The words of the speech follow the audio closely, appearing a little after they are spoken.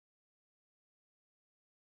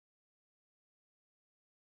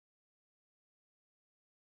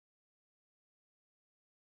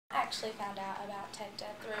actually found out about TECTA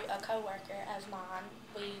through a coworker of mine.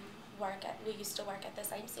 We used to work at the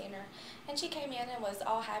same center, and she came in and was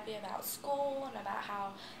all happy about school and about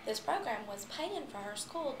how this program was paying for her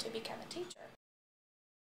school to become a teacher.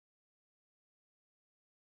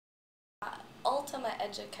 My ultimate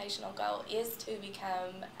educational goal is to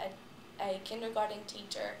become a kindergarten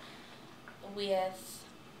teacher with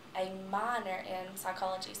a minor in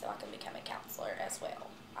psychology so I can become a counselor as well.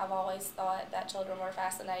 I've always thought that children were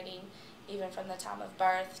fascinating, even from the time of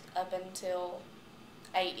birth up until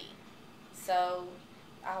 80. So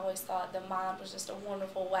I always thought the mind was just a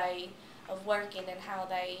wonderful way of working, and how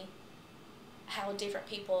different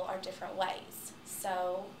people are different ways.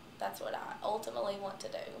 So that's what I ultimately want to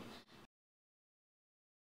do.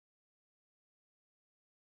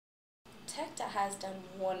 TECTA has done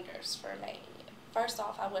wonders for me. First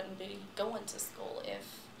off, I wouldn't be going to school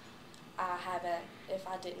if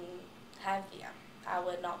I didn't have them. I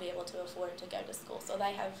would not be able to afford to go to school. So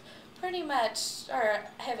they have pretty much, or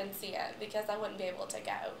heaven sent, because I wouldn't be able to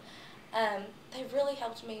go. They've really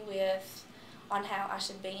helped me on how I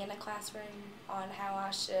should be in a classroom, on how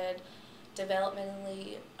I should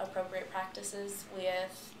developmentally appropriate practices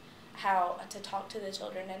with how to talk to the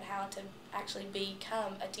children and how to actually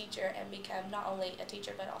become a teacher and become not only a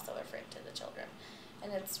teacher but also a friend to the children.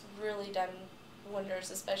 And it's really done wonders,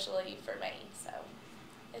 especially for me, so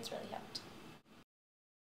it's really helped.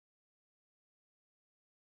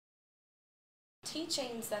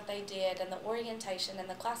 Teachings that they did and the orientation and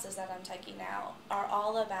the classes that I'm taking now are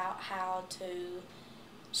all about how to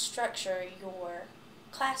structure your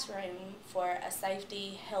classroom for a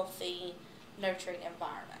safety, healthy, nurturing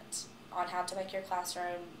environment, on how to make your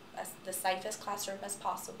classroom the safest classroom as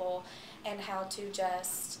possible, and how to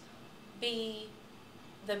just be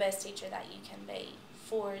the best teacher that you can be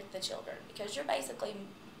for the children, because you're basically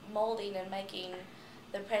molding and making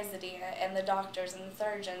the president and the doctors and the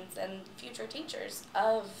surgeons and future teachers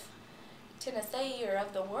of Tennessee or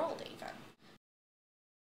of the world even.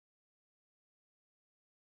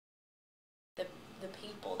 The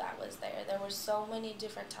people that was there were so many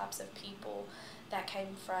different types of people that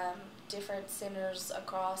came from different centers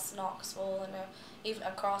across Knoxville and even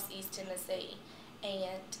across East Tennessee,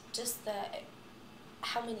 and just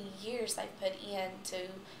how many years they've put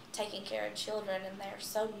into taking care of children, and they're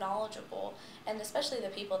so knowledgeable, and especially the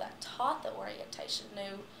people that taught the orientation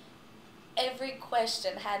knew every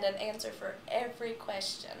question, had an answer for every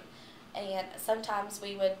question, and sometimes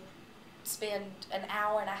we would spend an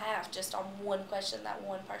hour and a half just on one question that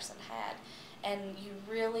one person had, and you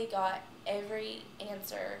really got every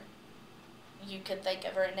answer you could think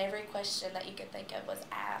of, or and every question that you could think of was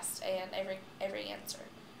asked, and every answer,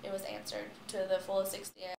 it was answered to the fullest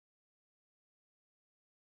extent.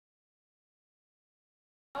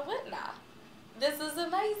 Why wouldn't I? This is an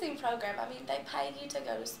amazing program. I mean, they pay you to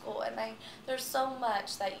go to school, and there's so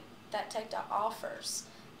much that TECTA offers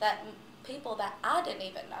that people that I didn't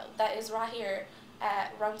even know, that is right here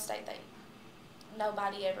at Roane State, that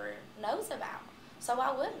nobody ever knows about. So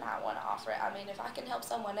why wouldn't I want to offer it? I mean, if I can help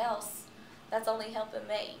someone else, that's only helping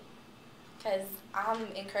me, because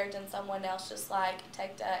I'm encouraging someone else just like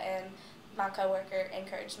TECTA and my coworker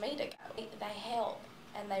encouraged me to go. They help,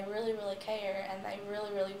 and they really, really care, and they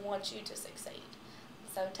really, really want you to succeed.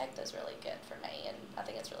 So TECTA's really good for me, and I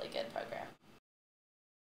think it's a really good program.